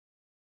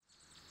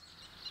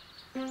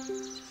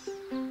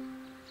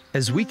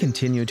As we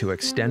continue to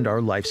extend our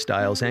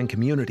lifestyles and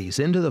communities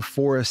into the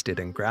forested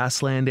and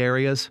grassland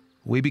areas,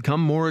 we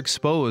become more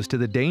exposed to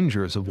the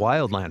dangers of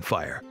wildland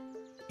fire.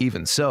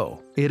 Even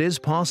so, it is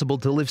possible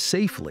to live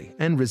safely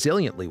and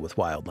resiliently with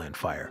wildland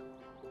fire.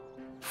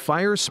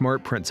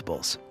 FireSmart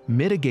principles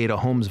mitigate a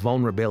home's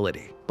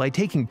vulnerability by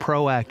taking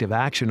proactive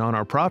action on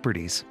our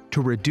properties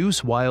to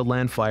reduce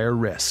wildland fire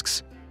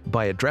risks.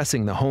 By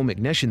addressing the home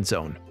ignition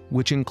zone,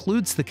 which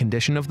includes the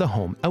condition of the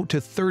home out to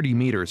 30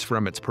 meters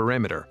from its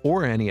perimeter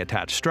or any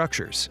attached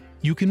structures,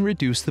 you can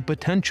reduce the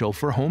potential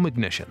for home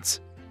ignitions.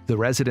 The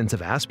residents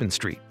of Aspen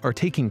Street are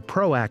taking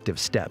proactive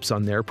steps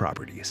on their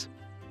properties.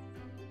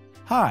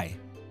 Hi,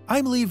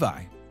 I'm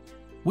Levi.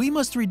 We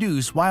must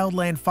reduce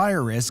wildland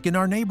fire risk in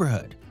our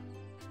neighborhood.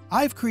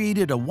 I've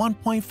created a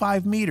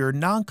 1.5 meter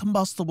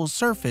non-combustible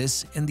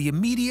surface in the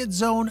immediate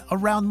zone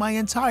around my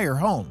entire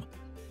home.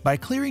 By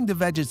clearing the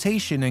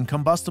vegetation and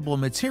combustible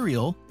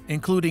material,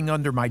 including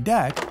under my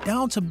deck,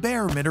 down to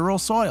bare mineral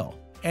soil,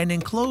 and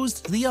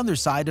enclosed the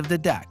underside of the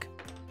deck.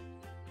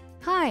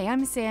 Hi,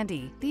 I'm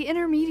Sandy. The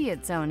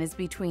intermediate zone is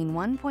between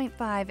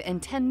 1.5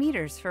 and 10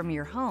 meters from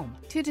your home.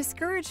 To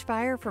discourage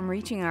fire from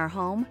reaching our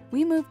home,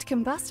 we moved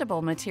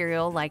combustible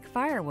material like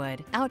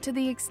firewood out to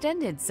the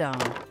extended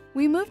zone.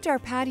 We moved our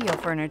patio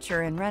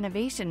furniture and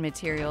renovation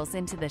materials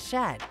into the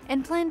shed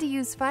and plan to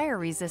use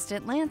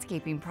fire-resistant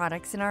landscaping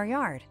products in our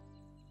yard.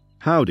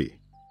 Howdy,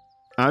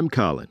 I'm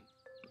Colin.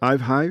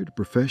 I've hired a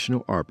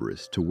professional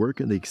arborist to work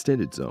in the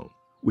extended zone,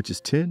 which is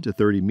 10 to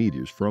 30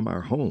 meters from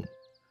our home.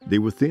 They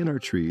will thin our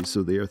trees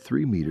so they are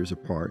 3 meters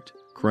apart,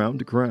 crown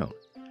to crown,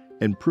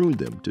 and prune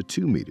them to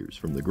 2 meters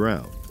from the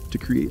ground to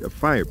create a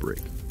fire break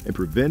and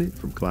prevent it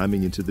from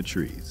climbing into the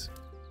trees.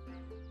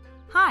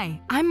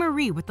 Hi, I'm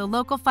Marie with the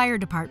local fire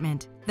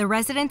department. The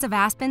residents of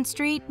Aspen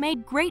Street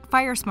made great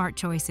FireSmart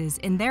choices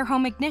in their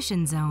home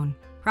ignition zone.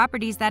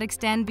 Properties that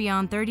extend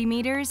beyond 30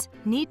 meters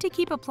need to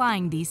keep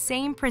applying these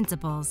same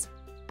principles,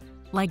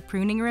 like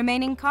pruning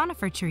remaining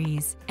conifer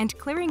trees and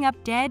clearing up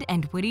dead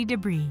and woody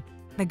debris.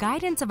 The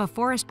guidance of a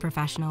forest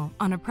professional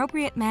on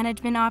appropriate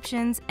management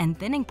options and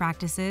thinning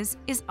practices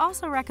is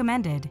also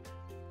recommended.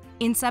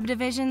 In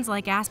subdivisions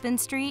like Aspen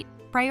Street,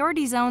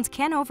 priority zones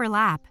can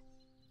overlap.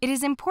 It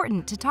is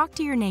important to talk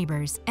to your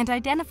neighbors and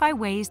identify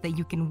ways that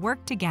you can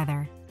work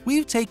together.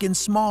 We've taken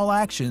small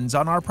actions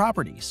on our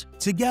properties.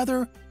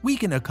 Together, we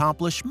can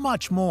accomplish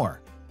much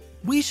more.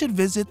 We should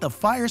visit the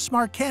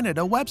FireSmart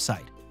Canada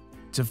website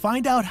to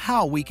find out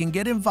how we can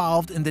get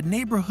involved in the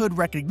Neighborhood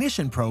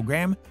Recognition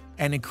Program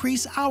and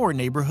increase our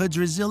neighborhood's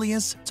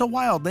resilience to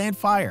wildland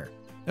fire.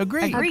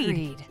 Agreed?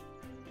 Agreed.